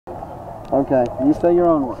Okay, you say your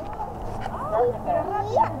own word. I am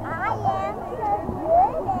so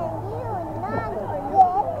good and you not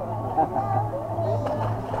good.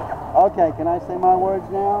 Okay, can I say my words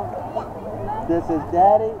now? Yeah. This is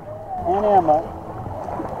Daddy and Emma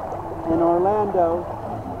in Orlando,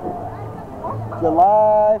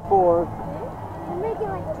 July 4th,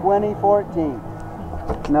 2014.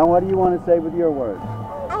 Now what do you want to say with your words?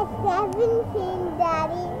 At 17,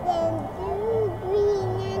 Daddy, then 2 green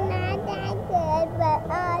and not that good, but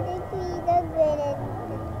all the 3 are good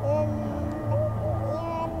and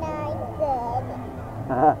you're not good.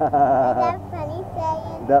 Is that funny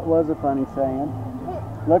saying? That was a funny saying.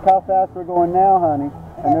 Look how fast we're going now, honey.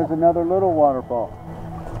 And there's another little waterfall.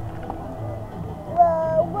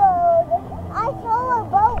 Whoa, whoa. I saw a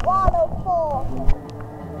boat waterfall.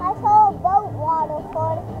 I saw a boat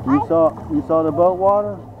waterfall. You saw the boat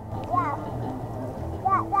water? Yeah.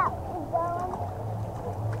 That was going.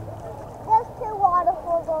 There's 2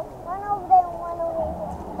 waterfalls. One over there and one over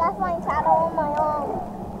here. That's my shadow on my arm.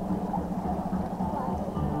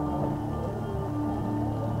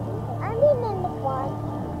 I'm in the front.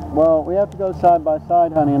 Well, we have to go side by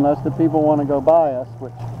side, honey, unless the people want to go by us,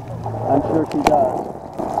 which I'm sure she does.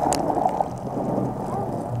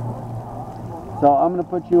 So I'm going to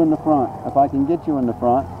put you in the front, if I can get you in the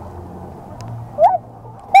front.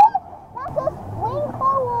 That's a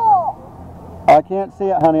sprinkler. I can't see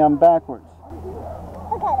it, honey. I'm backwards.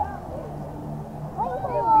 Look at it.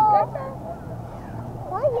 Sprinkler.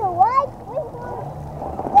 On your right, sprinkler.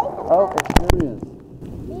 Oh, it sure is.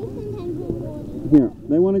 Here,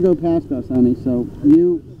 they want to go past us, honey, so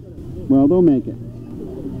well, they'll make it.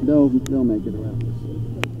 They'll make it around us.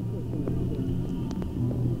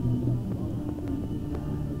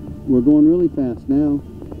 We're going really fast now.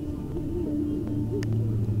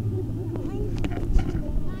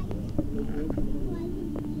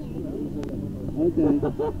 Okay.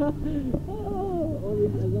 As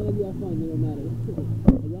long as you have fun, it don't matter.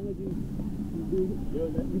 As long as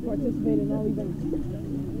you participate in all events.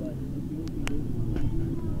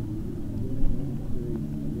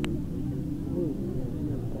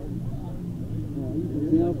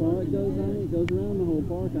 See how far it goes, honey? It goes around the whole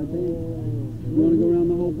park, I think. You want to go around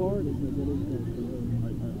the whole park?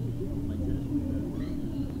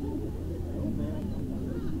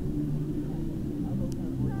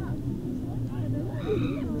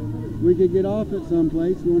 We could get off at some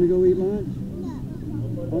place. You want to go eat lunch?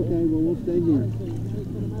 Okay, well, we'll stay here.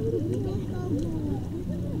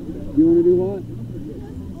 You want to do what?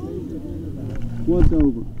 What's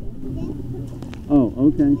over? Oh,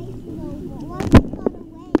 okay.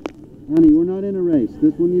 Honey, we're not in a race.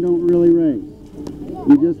 This one you don't really race.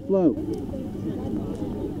 You just float.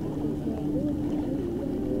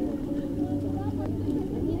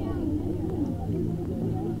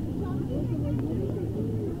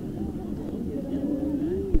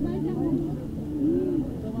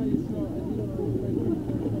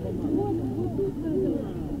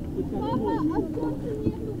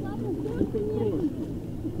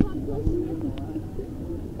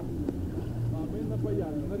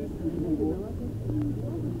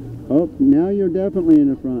 Oh, now you're definitely in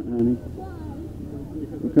the front, honey.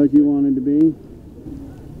 Because you wanted to be.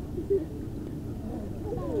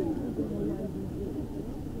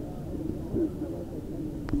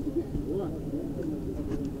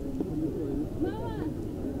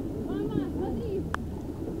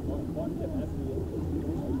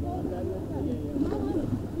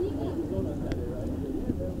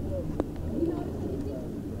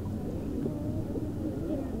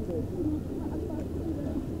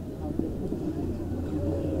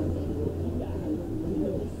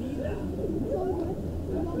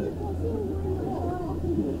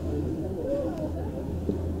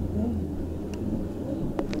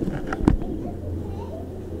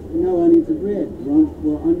 No, honey, it's a bridge.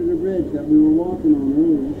 We're under the bridge that we were walking on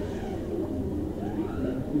earlier.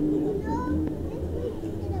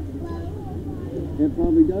 It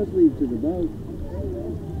probably does lead to the boat.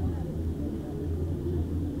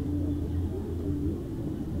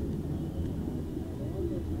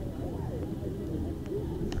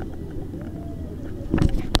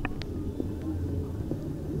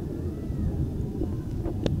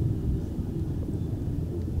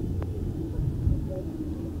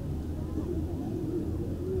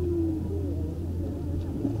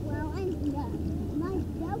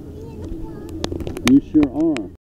 You sure are.